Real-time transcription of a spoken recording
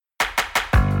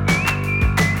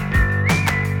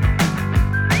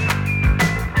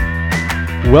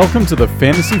Welcome to the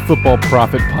Fantasy Football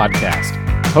Profit Podcast,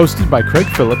 hosted by Craig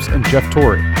Phillips and Jeff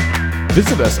Torrey.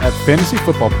 Visit us at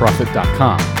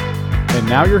fantasyfootballprofit.com. And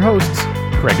now your hosts,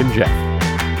 Craig and Jeff.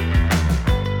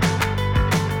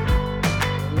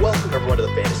 Welcome everyone to the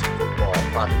Fantasy Football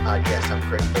Profit Podcast. I'm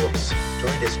Craig Phillips,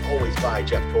 joined as always by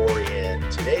Jeff Torrey, and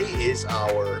today is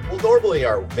normally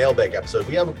our mailbag episode.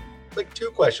 We have like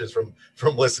two questions from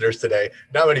listeners today.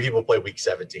 Not many people play Week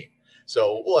 17.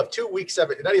 So we'll have two Week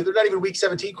 7. They're not even Week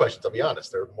 17 questions, I'll be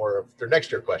honest. They're more of their next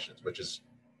year questions, which is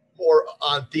more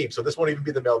on theme. So this won't even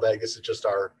be the mailbag. This is just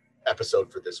our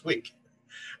episode for this week.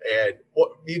 And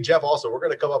me and Jeff also, we're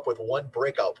going to come up with one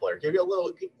breakout player. Give you a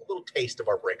little taste of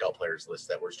our breakout players list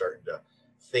that we're starting to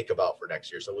think about for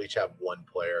next year. So we'll each have one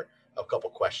player, a couple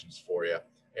questions for you.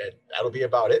 And that'll be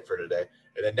about it for today.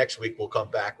 And then next week we'll come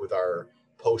back with our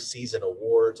postseason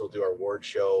awards. We'll do our award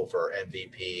show for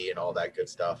MVP and all that good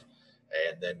stuff.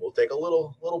 And then we'll take a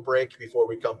little break before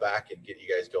we come back and get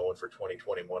you guys going for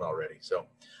 2021 already. So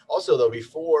also, though,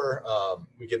 before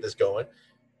we get this going,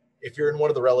 if you're in one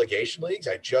of the relegation leagues,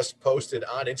 I just posted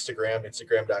on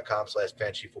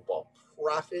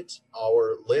Instagram.com/fantasyfootballprofit,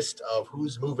 our list of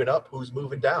who's moving up, who's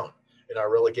moving down in our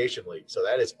relegation league. So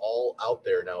that is all out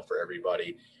there now for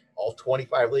everybody. All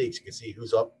 25 leagues, you can see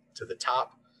who's up to the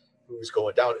top, who's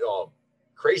going down.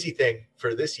 Crazy thing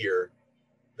for this year,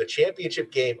 the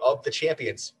championship game of the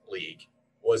Champions League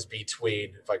was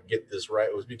between, if I can get this right,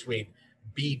 it was between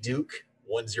B Duke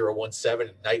 1017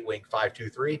 and Nightwing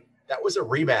 523. That was a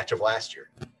rematch of last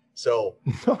year. So,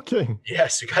 okay.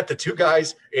 Yes, you got the two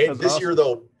guys. And That's this awesome. year,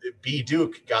 though, B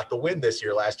Duke got the win this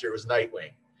year. Last year it was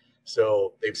Nightwing.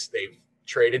 So they've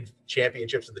traded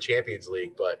championships in the Champions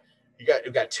League. But you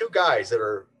got two guys that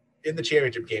are in the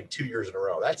championship game 2 years in a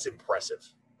row. That's impressive.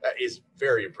 That is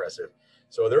very impressive.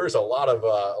 So there is a lot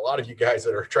of you guys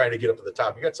that are trying to get up to the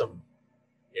top. You got some,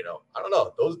 I don't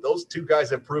know. Those two guys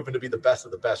have proven to be the best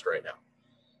of the best right now.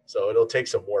 So it'll take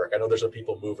some work. I know there's some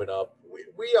people moving up.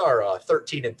 We are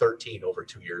 13-13 over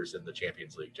 2 years in the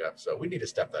Champions League, Jeff. So we need to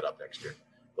step that up next year.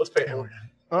 Let's pay.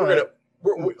 We're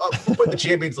putting the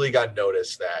Champions League on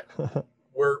notice that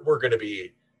we're going to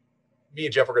be. Me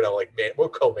and Jeff are going to we'll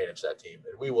co-manage that team,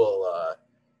 and we will.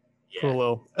 Put a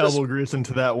little elbow grease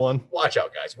into that one. Watch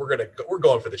out, guys. We're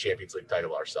going for the Champions League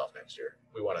title ourselves next year.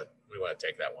 We want to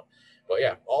take that one. But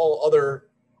yeah, all other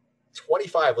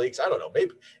 25 leagues. I don't know.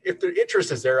 Maybe if the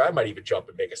interest is there, I might even jump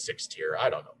and make a 6th tier. I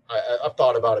don't know. I've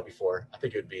thought about it before. I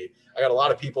think it'd be. I got a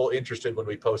lot of people interested when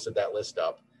we posted that list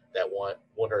up that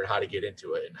wondering how to get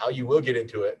into it, and how you will get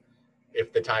into it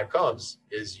if the time comes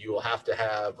is you will have to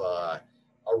have a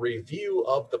review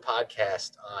of the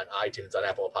podcast on iTunes, on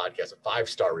Apple Podcasts, a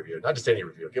 5-star review, not just any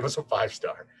review. Give us a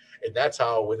 5-star. And that's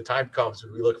how, when the time comes,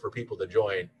 when we look for people to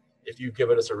join, if you've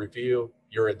given us a review,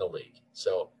 you're in the league.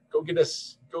 So go get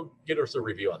us a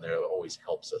review on there. It always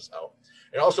helps us out.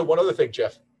 And also one other thing,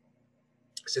 Jeff,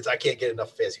 since I can't get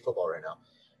enough fantasy football right now,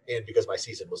 and because my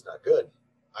season was not good,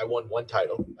 I won one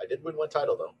title. I did win one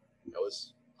title though.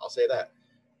 I'll say that.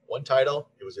 One title.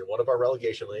 It was in one of our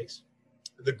relegation leagues.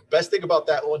 The best thing about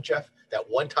that one, Jeff, that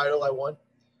one title I won,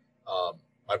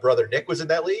 my brother Nick was in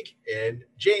that league and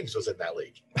James was in that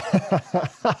league.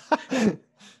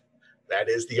 That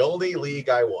is the only league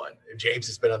I won. And James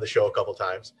has been on the show a couple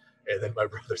times, and then my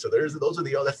brother. So that's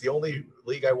the only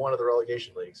league I won of the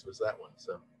relegation leagues was that one.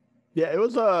 So yeah, it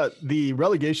was the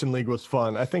relegation league was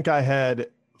fun. I think I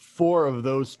had 4 of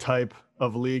those type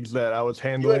of leagues that I was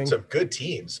handling. You had some good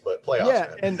teams, but playoffs. Yeah,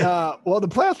 man. and the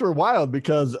playoffs were wild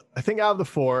because I think out of the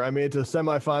 4, I made it to the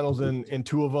semifinals in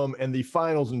 2 of them and the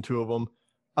finals in 2 of them.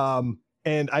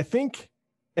 And I think,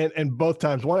 and both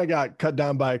times, one I got cut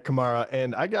down by Kamara,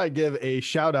 and I gotta give a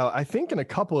shout out. I think in a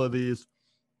couple of these,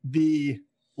 the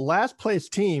last place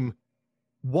team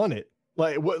won it.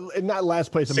 Not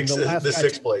last place. I mean, the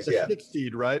 6th place, the 6th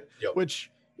seed, right? Yep.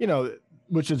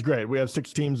 Which is great. We have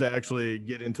 6 teams that actually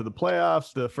get into the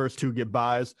playoffs. The first 2 get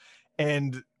buys,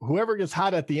 and whoever gets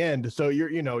hot at the end. So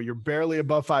you're barely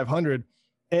above 500.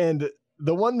 And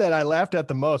the one that I laughed at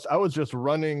the most, I was just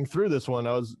running through this one.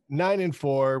 I was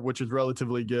 9-4, which is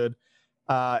relatively good.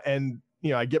 And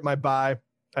I get my bye.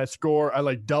 I score.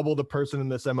 I double the person in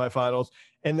the semifinals,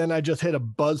 and then I just hit a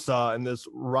buzzsaw, and this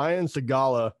Ryan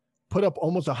Segala put up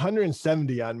almost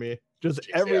 170 on me. Just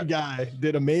every guy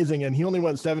did amazing, and he only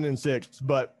went 7-6,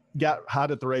 but got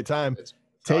hot at the right time.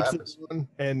 Takes this one,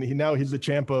 and he's the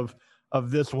champ of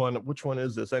this one. Which one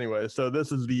is this anyway? So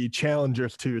this is the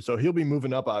Challengers 2. So he'll be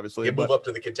moving up, obviously. He'll move up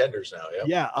to the Contenders now.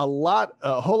 Yeah, a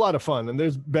whole lot of fun. And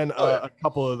there's been a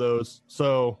couple of those.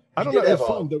 So I don't know. It's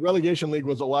fun. The relegation league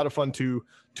was a lot of fun to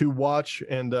watch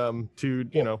and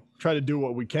to try to do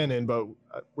what we can in. But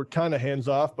we're kind of hands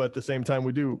off. But at the same time,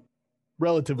 we do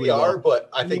relatively. We are, but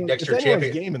I think next year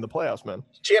game in the playoffs, man.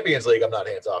 Champions League, I'm not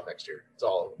hands off next year. It's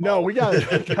all. We got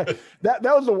it. That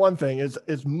was the one thing.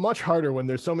 It's much harder when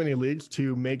there's so many leagues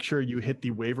to make sure you hit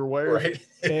the waiver wire.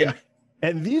 Right.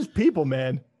 And these people,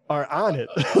 man, are on it.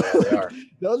 They are.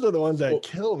 Those are the ones that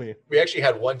kill me. We actually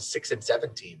had one 6 and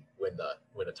 7 team win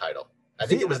a title. I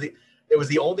think it was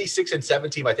the only 6 and 7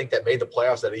 team I think that made the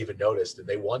playoffs that I even noticed, and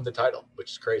they won the title,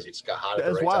 which is crazy. It's got hot.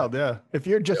 That's wild. Yeah. If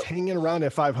you're just hanging around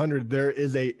at 500, there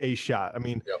is a shot. I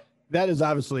mean, that is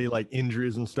obviously like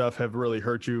injuries and stuff have really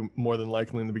hurt you more than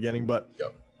likely in the beginning, but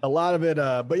a lot of it.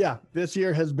 But yeah, this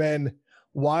year has been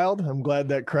wild. I'm glad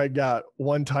that Craig got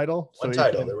one title.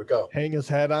 There we go. Hang his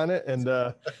hat on it, and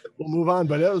we'll move on.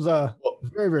 But it was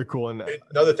very, very cool. And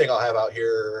another thing I'll have out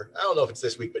here, I don't know if it's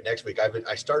this week, but next week,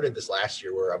 I started this last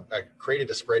year where I created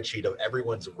a spreadsheet of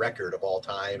everyone's record of all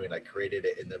time, and I created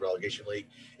it in the relegation league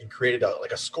and created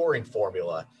a scoring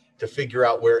formula to figure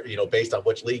out where, based on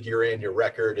which league you're in, your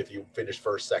record, if you finish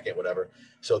first, second, whatever.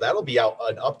 So that'll be out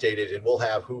and updated, and we'll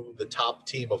have who the top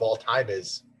team of all time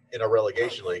is in a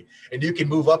relegation league, and you can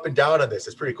move up and down on this.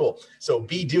 It's pretty cool. So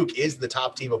B Duke is the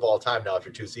top team of all time now after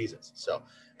 2 seasons. So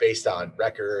based on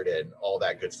record and all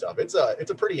that good stuff, it's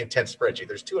a pretty intense spreadsheet.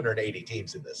 There's 280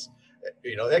 teams in this.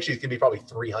 Actually it's gonna be probably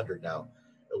 300 now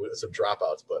with some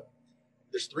dropouts, but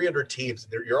there's 300 teams.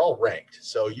 You're all ranked,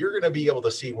 so you're gonna be able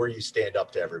to see where you stand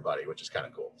up to everybody, which is kind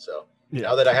of cool. So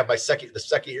now that I have the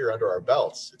second year under our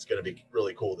belts, it's gonna be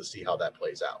really cool to see how that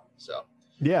plays out. So.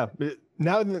 Yeah,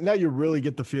 now you really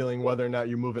get the feeling whether or not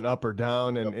you're moving up or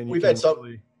down, and we've had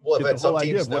some. We'll have some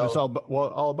teams what it's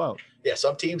all about. Yeah,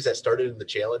 some teams that started in the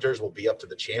Challengers will be up to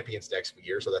the Champions next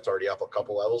year, so that's already up a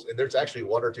couple levels. And there's actually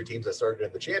 1 or 2 teams that started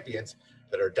in the Champions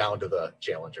that are down to the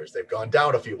Challengers. They've gone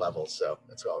down a few levels, so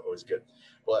that's always good.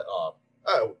 But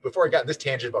before I got in this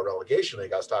tangent about relegation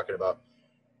league, I was talking about.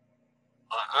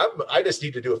 I just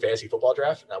need to do a fantasy football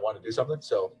draft, and I want to do something.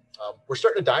 So I'm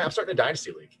starting a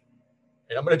dynasty league.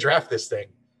 And I'm going to draft this thing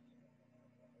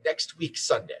next week,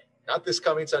 Sunday. Not this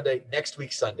coming Sunday, next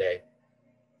week, Sunday.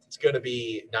 It's going to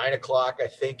be 9 o'clock, I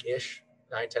think,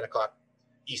 9, 10 o'clock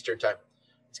Eastern time.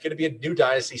 It's going to be a new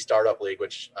dynasty startup league,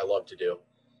 which I love to do.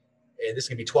 And this is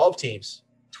going to be 12 teams,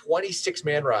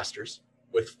 26-man rosters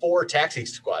with 4 taxi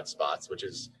squad spots, which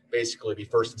is basically be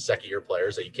first and second year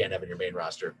players that you can't have in your main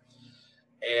roster.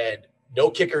 And no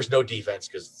kickers, no defense,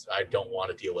 because I don't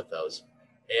want to deal with those.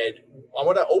 And I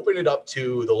want to open it up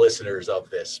to the listeners of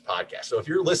this podcast. So if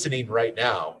you're listening right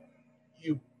now,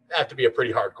 you have to be a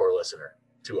pretty hardcore listener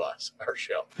to us, our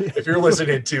show. If you're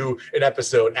listening to an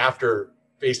episode after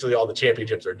basically all the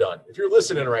championships are done, if you're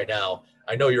listening right now,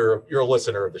 I know you're a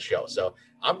listener of the show. So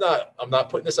I'm not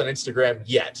putting this on Instagram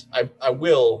yet. I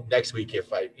will next week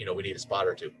if we need a spot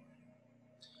or two.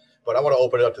 But I want to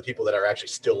open it up to people that are actually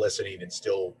still listening and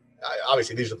still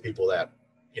obviously these are the people that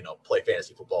play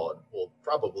fantasy football and will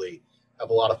probably have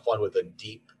a lot of fun with a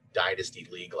deep dynasty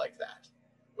league like that,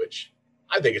 which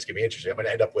I think it's going to be interesting. I'm going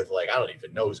to end up with I don't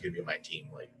even know who's going to be on my team,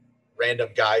 random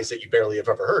guys that you barely have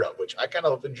ever heard of, which I kind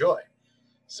of enjoy.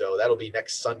 So that'll be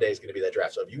next Sunday is going to be that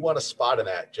draft. So if you want a spot in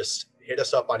that, just hit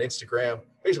us up on Instagram.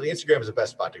 Basically, Instagram is the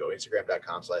best spot to go.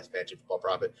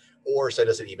 Instagram.com/fantasyfootballprofit or send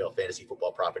us an email,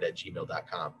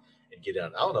 fantasyfootballprofit@gmail.com and get in. I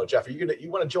don't know, Jeff,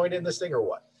 you want to join in this thing or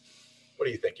what? What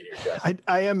are you thinking here, Jeff?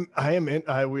 I am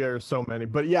in. We are so many,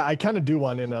 but yeah, I kind of do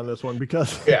want in on this one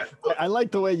because I like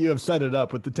the way you have set it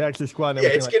up with the taxi squad. And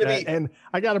it's going to be, and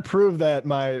I got to prove that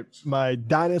my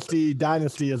dynasty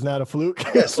is not a fluke.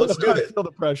 Yes, let's do this. Feel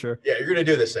the pressure. Yeah, you're going to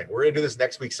do this thing. We're going to do this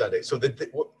next week Sunday. So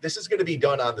this is going to be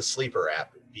done on the Sleeper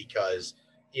app because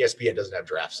ESPN doesn't have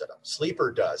draft set up.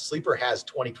 Sleeper does. Sleeper has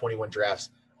 2021 drafts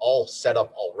all set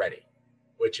up already,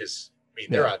 which is,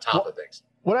 they're on top of things.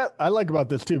 What I like about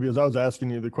this too, because I was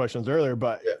asking you the questions earlier,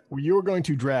 but you were going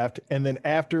to draft, and then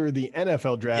after the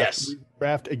NFL draft, you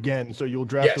draft again. So you'll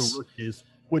draft the rookies,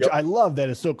 which I love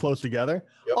that it's so close together.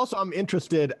 Also, I'm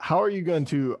interested, how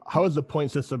is the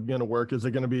point system going to work? Is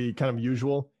it going to be kind of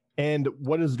usual? And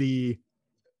what is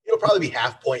it'll probably be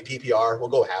half point PPR. We'll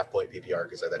go half point PPR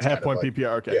because that's half point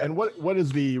PPR. Okay. Yeah. And what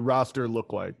does the roster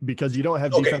look like? Because you don't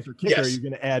have defense or kicker, you're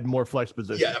going to add more flex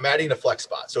positions. Yeah, I'm adding a flex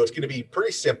spot. So it's going to be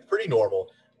pretty simple, pretty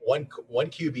normal. One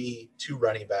QB, 2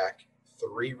 running back,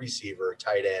 3 receiver,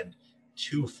 tight end,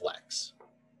 2 flex.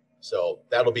 So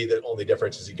that'll be the only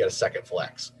difference is you get a second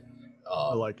flex.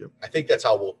 I like it. I think that's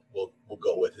how we'll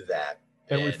go with that.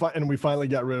 And we finally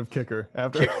got rid of kicker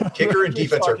after kicker and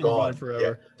defense are gone. Forever.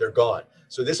 Yeah, they're gone.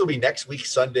 So this will be next week,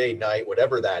 Sunday night,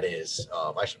 whatever that is.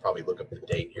 I should probably look up the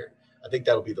date here. I think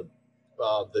that'll be the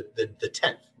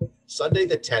 10th, Sunday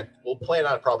the 10th. We'll plan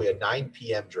on probably a 9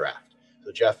 p.m. draft.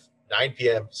 So Jeff, 9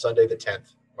 p.m. Sunday the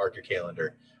 10th. Mark your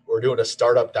calendar. We're doing a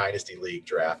startup dynasty league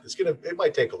draft. It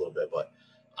might take a little bit, but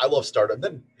I love startup.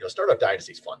 Then startup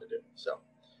dynasty is fun to do. So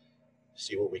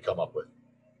see what we come up with.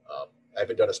 I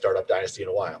haven't done a startup dynasty in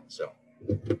a while, so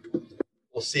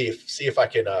we'll see if I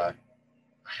can. God,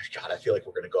 I feel like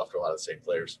we're going to go after a lot of the same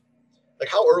players. Like,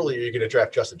 how early are you going to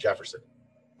draft Justin Jefferson?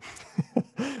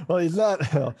 Well, he's not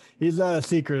a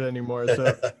secret anymore, so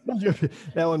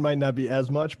that one might not be as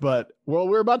much. But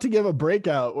we're about to give a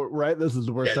breakout, right? This is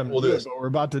the worst time to do it, but we're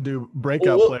about to do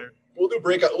breakout player. We'll do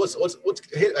breakout. Let's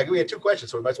hit. We had 2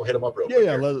 questions, so we might as well hit them up real quick.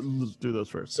 Yeah, let's do those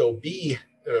first. So B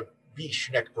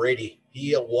Schneck Brady,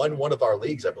 he won one of our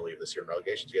leagues, I believe, this year in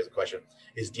relegation. So he has a question: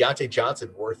 is Deontay Johnson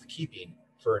worth keeping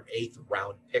for an 8th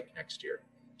round pick next year?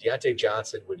 Deontay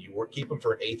Johnson, would you keep him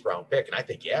for an 8th round pick? And I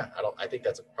think, I think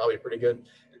that's probably pretty good.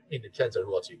 I mean, it depends on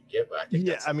who else you can get, but I think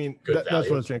that's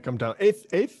what it's going to come down.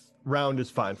 Eighth round is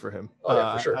fine for him. Oh,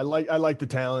 yeah, for sure. I like the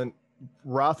talent.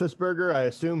 Roethlisberger, I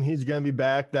assume he's going to be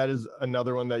back. That is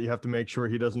another one that you have to make sure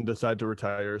he doesn't decide to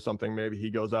retire or something. Maybe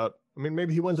he goes out. I mean,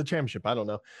 maybe he wins a championship. I don't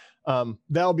know.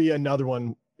 That'll be another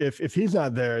one. If he's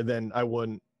not there, then I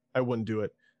wouldn't do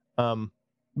it.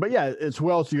 But yeah, it's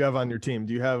who else do you have on your team?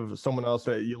 Do you have someone else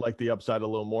that you like the upside a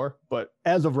little more? But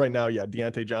as of right now, yeah,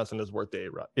 Deontay Johnson is worth the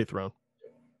 8th round.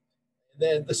 And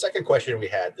then the second question we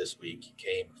had this week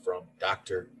came from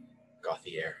Dr.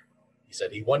 Gauthier. He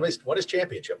said he won his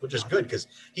championship, which is good because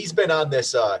he's been on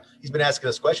this. He's been asking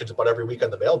us questions about every week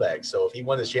on the mailbag. So if he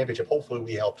won his championship, hopefully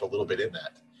we helped a little bit in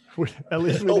that. At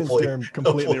least we didn't steer him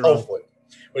completely wrong. Hopefully.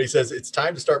 But he says it's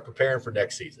time to start preparing for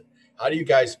next season. How do you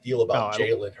guys feel about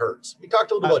Jalen Hurts? We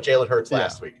talked a little about Jalen Hurts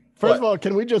last week. First of all,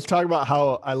 can we just talk about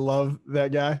how I love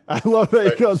that guy? I love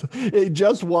that he goes, he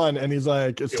just won, and he's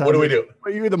like, it's time. What do we do?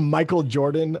 Are you the Michael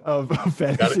Jordan of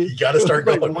fantasy? You got to start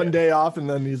going. One day off, and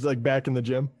then he's like back in the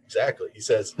gym. Exactly. He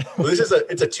says, well,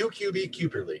 it's a 2 QB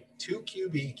keeper league. 2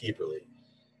 QB keeper league.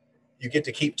 You get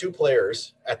to keep 2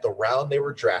 players at the round they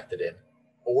were drafted in,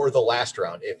 or the last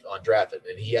round if undrafted.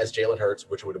 And he has Jalen Hurts,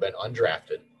 which would have been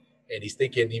undrafted. And he's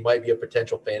thinking he might be a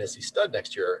potential fantasy stud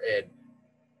next year. And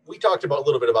we talked about a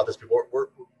little bit about this before.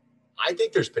 I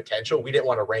think there's potential. We didn't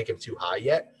want to rank him too high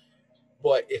yet.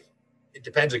 But if it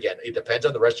depends again. It depends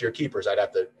on the rest of your keepers. I'd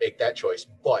have to make that choice.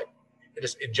 But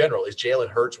just in general, is Jalen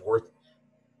Hurts worth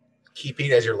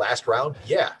keeping as your last round?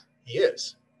 Yeah, he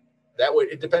is.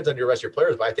 It depends on your rest of your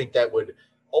players. But I think that would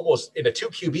almost in a 2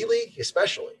 QB league,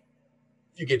 especially.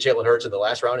 If you get Jalen Hurts in the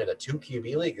last round in a 2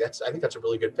 QB league, I think that's a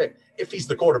really good pick. If he's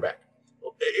the quarterback,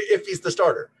 if he's the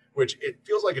starter, which it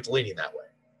feels like it's leaning that way.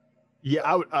 Yeah,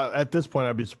 I would, at this point,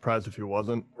 I'd be surprised if he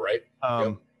wasn't. Right.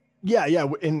 Yeah,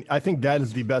 and I think that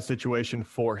is the best situation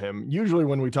for him. Usually,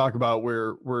 when we talk about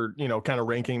we're kind of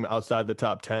ranking him outside the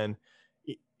top 10,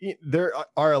 there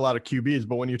are a lot of QBs,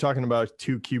 but when you're talking about a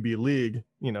 2 QB league,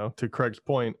 to Craig's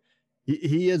point,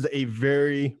 he is a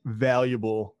very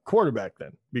valuable quarterback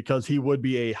then, because he would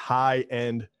be a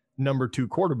high-end number 2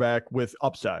 quarterback with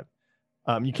upside.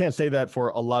 You can't say that for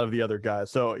a lot of the other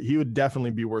guys. So he would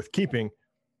definitely be worth keeping.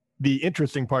 The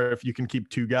interesting part, if you can keep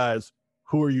 2 guys,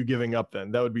 who are you giving up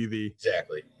then? That would be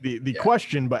the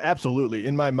question, but absolutely.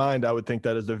 In my mind, I would think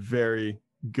that is a very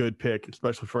good pick,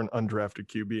 especially for an undrafted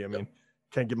QB. I mean,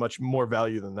 can't get much more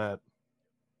value than that.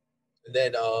 And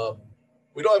then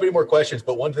we don't have any more questions,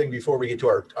 but one thing before we get to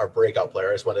our breakout player,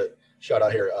 I just want to shout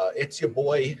out here. It's your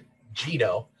boy,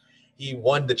 Gino. He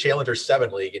won the Challenger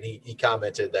 7 League, and he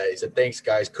commented that he said, "Thanks,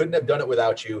 guys. Couldn't have done it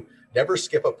without you. Never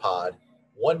skip a pod.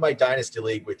 Won my Dynasty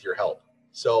League with your help."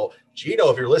 So, Gino,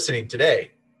 if you're listening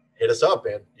today, hit us up,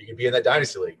 man. You can be in that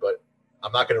Dynasty League, but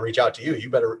I'm not going to reach out to you. You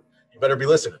better be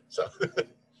listening. So,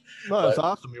 no, that's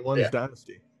awesome. He won his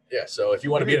Dynasty. Yeah. So if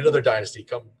you want to be in another Dynasty,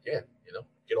 come, get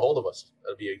a hold of us.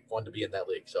 That'll be fun to be in that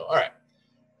league. So, all right,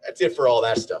 that's it for all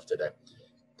that stuff today.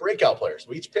 Breakout players.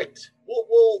 We each picked.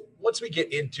 We'll once we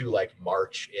get into like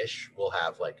March-ish, we'll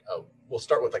have we'll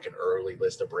start with like an early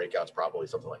list of breakouts, probably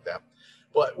something like that.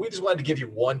 But we just wanted to give you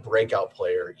one breakout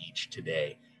player each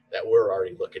today that we're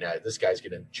already looking at. This guy's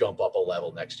going to jump up a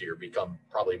level next year, become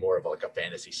probably more of like a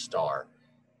fantasy star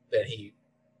than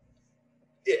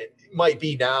it might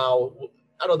be now.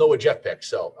 I don't know what Jeff picked,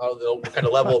 so I don't know what kind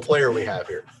of level of player we have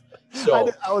here. So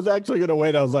I was actually going to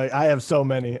wait. I was like, I have so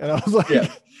many, and I was like,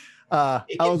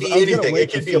 it could be anything.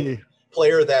 It could be a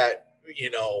player that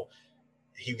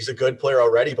he's a good player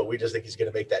already, but we just think he's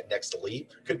going to make that next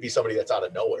leap. Could be somebody that's out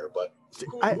of nowhere, but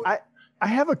I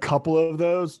have a couple of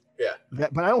those. Yeah.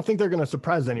 But I don't think they're going to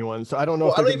surprise anyone. So I don't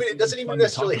know. Well, it doesn't even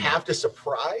necessarily have to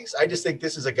surprise. I just think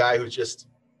this is a guy who is just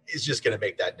going to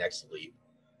make that next leap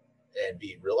and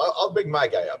be real. I'll bring my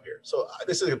guy up here. So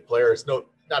this is a player. It's not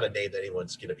a name that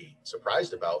anyone's going to be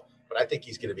surprised about, but I think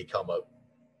he's going to become a,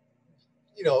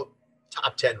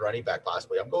 top 10 running back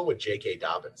possibly. I'm going with J.K.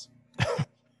 Dobbins.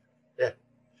 Yeah.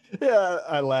 Yeah,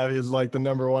 I laugh. He's like the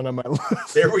number one on my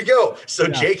list. There we go. So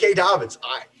yeah. J.K. Dobbins,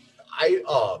 I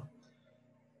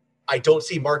don't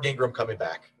see Mark Ingram coming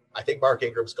back. I think Mark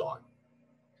Ingram's gone.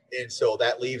 And so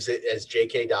that leaves it as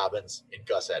J.K. Dobbins and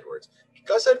Gus Edwards.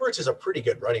 Gus Edwards is a pretty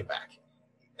good running back.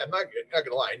 I'm not going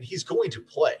to lie. And he's going to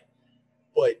play.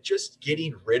 But just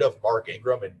getting rid of Mark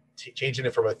Ingram and changing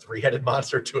it from a 3-headed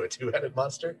monster to a 2-headed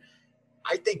monster,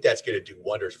 I think that's going to do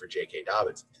wonders for J.K.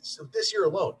 Dobbins. So this year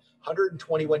alone,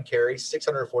 121 carries,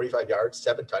 645 yards,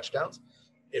 7 touchdowns,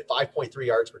 at 5.3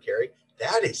 yards per carry.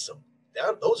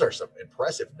 Those are some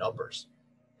impressive numbers.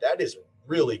 That is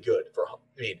really good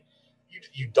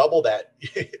you double that.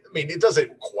 It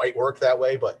doesn't quite work that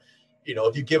way, but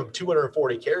if you give him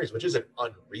 240 carries, which isn't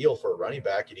unreal for a running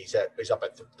back, and he's up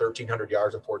at 1,300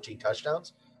 yards and 14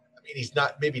 touchdowns. He's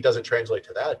not, maybe doesn't translate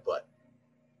to that, but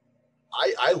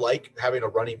I like having a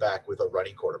running back with a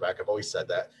running quarterback. I've always said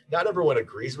that. Not everyone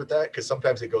agrees with that because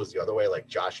sometimes it goes the other way. Like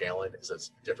Josh Allen is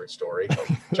a different story.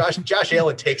 Josh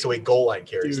Allen takes away goal line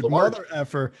carries. Dude, mother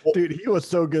effer. Dude, he was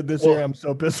so good this year. I'm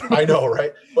so pissed. I know,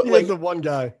 right? But he's the one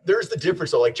guy. There's the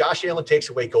difference. So like Josh Allen takes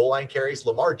away goal line carries.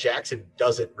 Lamar Jackson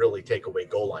doesn't really take away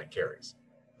goal line carries.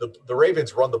 The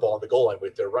Ravens run the ball on the goal line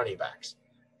with their running backs.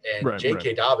 And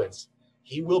J.K. Dobbins,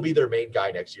 he will be their main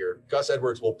guy next year. Gus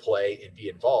Edwards will play and be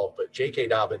involved, but J.K.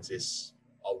 Dobbins is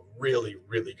a really,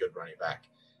 really good running back.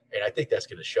 And I think that's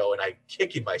going to show. And I'm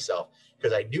kicking myself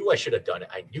because I knew I should have done it.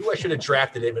 I knew I should have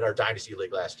drafted him in our Dynasty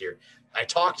League last year. I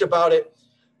talked about it,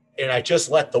 and I just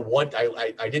let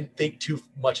I didn't think too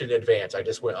much in advance. I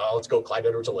just went, let's go Clyde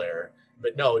Edwards-Helaire.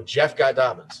 But no, Jeff got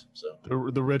Dobbins. So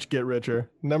the rich get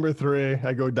richer. Number 3,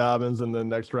 I go Dobbins, and then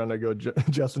next round I go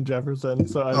Justin Jefferson.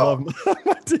 So I love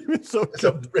my team is so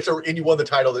good. And you won the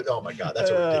title. Oh my God,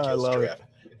 that's a ridiculous draft.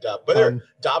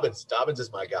 Dobbins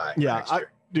is my guy. Yeah,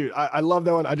 I love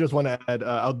that one. I just want to add.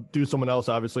 I'll do someone else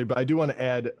obviously, but I do want to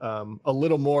add a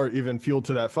little more even fuel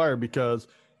to that fire because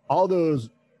all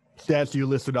those stats you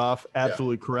listed off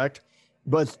absolutely correct,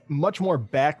 but it's much more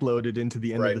backloaded into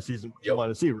the end of the season. You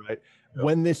want to see right.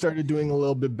 When they started doing a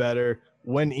little bit better,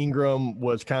 when Ingram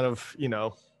was kind of,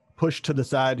 pushed to the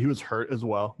side, he was hurt as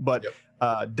well. But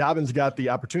Dobbins got the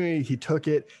opportunity. He took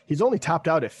it. He's only topped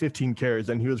out at 15 carries,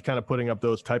 and he was kind of putting up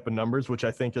those type of numbers, which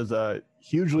I think is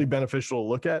hugely beneficial to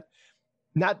look at.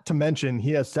 Not to mention,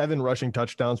 he has 7 rushing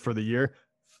touchdowns for the year.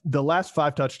 The last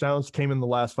 5 touchdowns came in the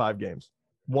last 5 games,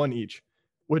 1 each,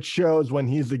 which shows when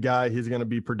he's the guy, he's going to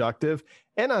be productive.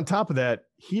 And on top of that,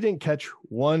 he didn't catch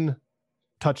 1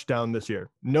 touchdown this year,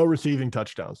 no receiving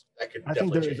touchdowns. I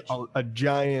think there is a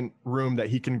giant room that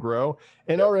he can grow.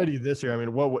 And already this year,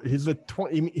 he's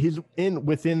he's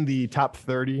within the top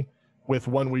 30 with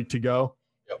 1 week to go.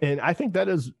 And I think that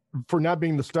is, for not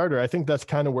being the starter, I think that's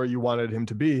kind of where you wanted him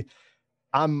to be.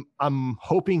 I'm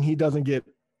hoping he doesn't get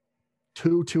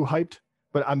too hyped,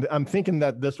 but I'm thinking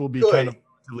that this will be kind of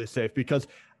relatively safe because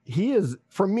he is,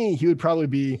 for me, he would probably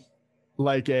be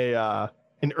like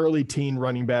an early teen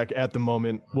running back at the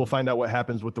moment. We'll find out what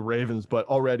happens with the Ravens, but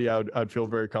already I'd feel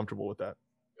very comfortable with that.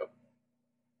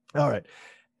 All right.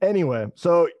 Anyway,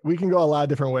 so we can go a lot of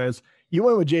different ways. You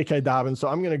went with J.K. Dobbins, so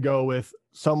I'm going to go with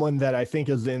someone that I think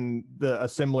is in a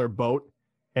similar boat,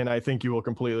 and I think you will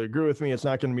completely agree with me. It's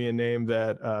not going to be a name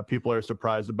that people are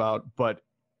surprised about, but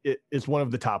it's one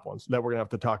of the top ones that we're going to have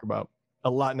to talk about a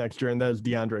lot next year, and that is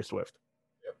DeAndre Swift.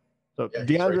 So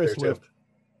DeAndre Swift,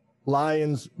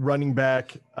 Lions running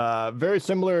back, very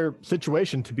similar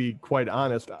situation, to be quite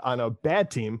honest, on a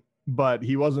bad team, but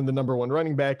he wasn't the number 1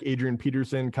 running back. Adrian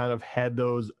Peterson kind of had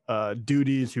those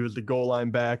duties. He was the goal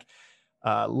line back.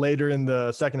 Later in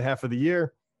the second half of the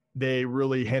year, they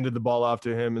really handed the ball off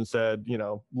to him and said,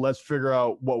 let's figure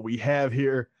out what we have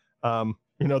here.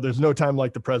 There's no time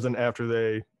like the present after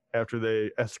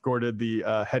they escorted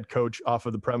the head coach off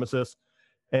of the premises.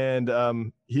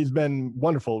 And he's been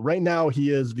wonderful. Right now,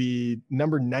 he is the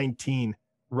number 19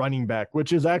 running back,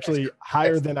 which is actually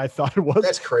higher than I thought it was.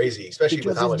 That's crazy, especially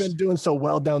because he's been doing so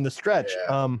well down the stretch.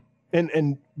 Yeah.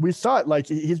 And we saw it, like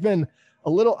he's been a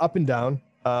little up and down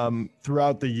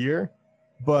throughout the year,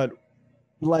 but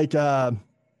like I'm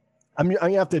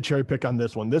gonna have to cherry pick on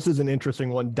this one. This is an interesting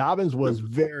one. Dobbins was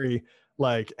very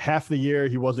like half the year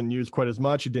he wasn't used quite as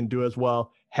much. He didn't do as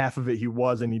well. Half of it he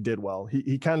was, and he did well.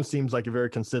 He kind of seems like a very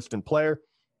consistent player.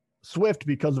 Swift,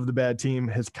 because of the bad team,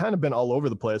 has kind of been all over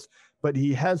the place, but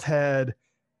he has had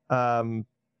 2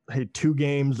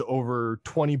 games over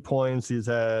 20 points. He's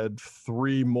had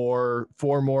 4 more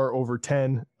over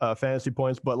 10 fantasy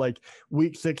points. But like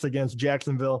week 6 against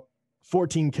Jacksonville,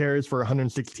 14 carries for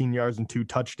 116 yards and 2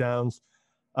 touchdowns.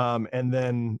 And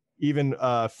then even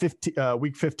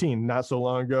week 15, not so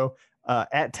long ago,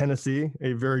 at Tennessee,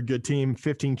 a very good team,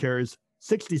 15 carries,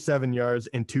 67 yards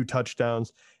and 2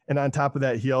 touchdowns. And on top of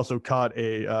that, he also caught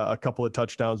a couple of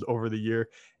touchdowns over the year.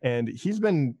 And he's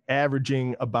been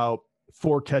averaging about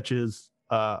 4 catches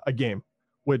a game,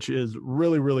 which is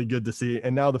really, really good to see.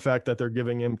 And now the fact that they're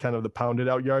giving him kind of the pounded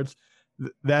out yards,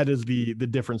 that is the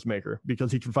difference maker,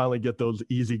 because he can finally get those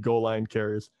easy goal line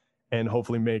carries and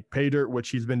hopefully make pay dirt, which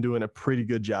he's been doing a pretty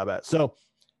good job at. So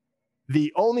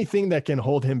the only thing that can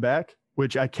hold him back,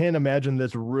 which I can't imagine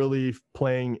this really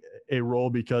playing a role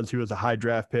because he was a high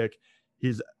draft pick.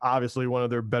 He's obviously one of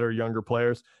their better younger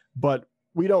players, but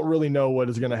we don't really know what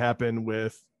is going to happen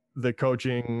with the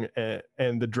coaching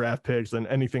and the draft picks and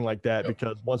anything like that,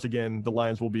 because once again, the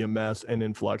Lions will be a mess and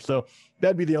in flux. So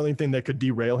that'd be the only thing that could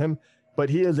derail him, but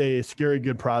he is a scary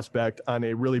good prospect on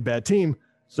a really bad team.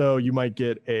 So you might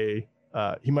get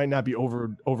he might not be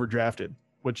overdrafted,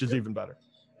 which is even better.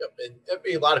 Yep. And I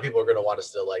mean, a lot of people are going to want us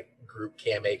to like group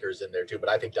Cam Akers in there too, but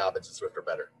I think Dobbins and Swift are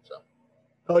better. So.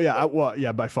 Oh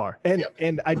yeah, by far.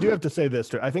 And I do have to say this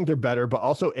too. I think they're better, but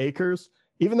also Akers,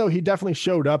 even though he definitely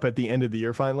showed up at the end of the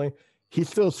year finally, he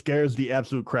still scares the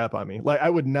absolute crap on me. Like I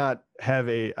would not have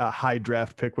a high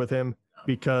draft pick with him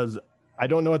because I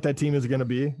don't know what that team is going to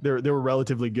be. They were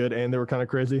relatively good and they were kind of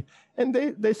crazy, and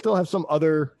they still have some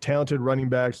other talented running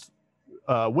backs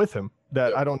with him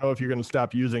that I don't know if you're going to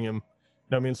stop using him. You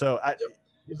know what I mean? So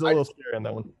he's a little scary on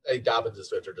that one. I think Dobbins and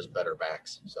Swift are just better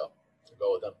backs, so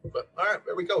go with them. But all right,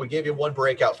 there we go. We gave you one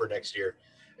breakout for next year.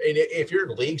 And if you're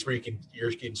in leagues where you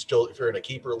can still, if you're in a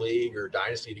keeper league or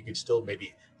dynasty, you can still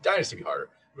maybe dynasty be harder,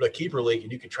 but a keeper league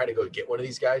and you can try to go get one of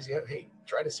these guys. Yeah, hey,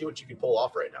 try to see what you can pull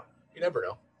off right now. You never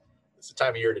know. It's the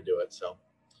time of year to do it. So,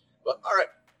 but all right,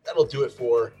 that'll do it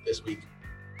for this week.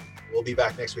 We'll be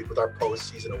back next week with our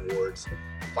postseason awards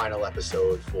final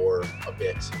episode for a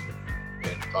bit,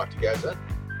 and talk to you guys then.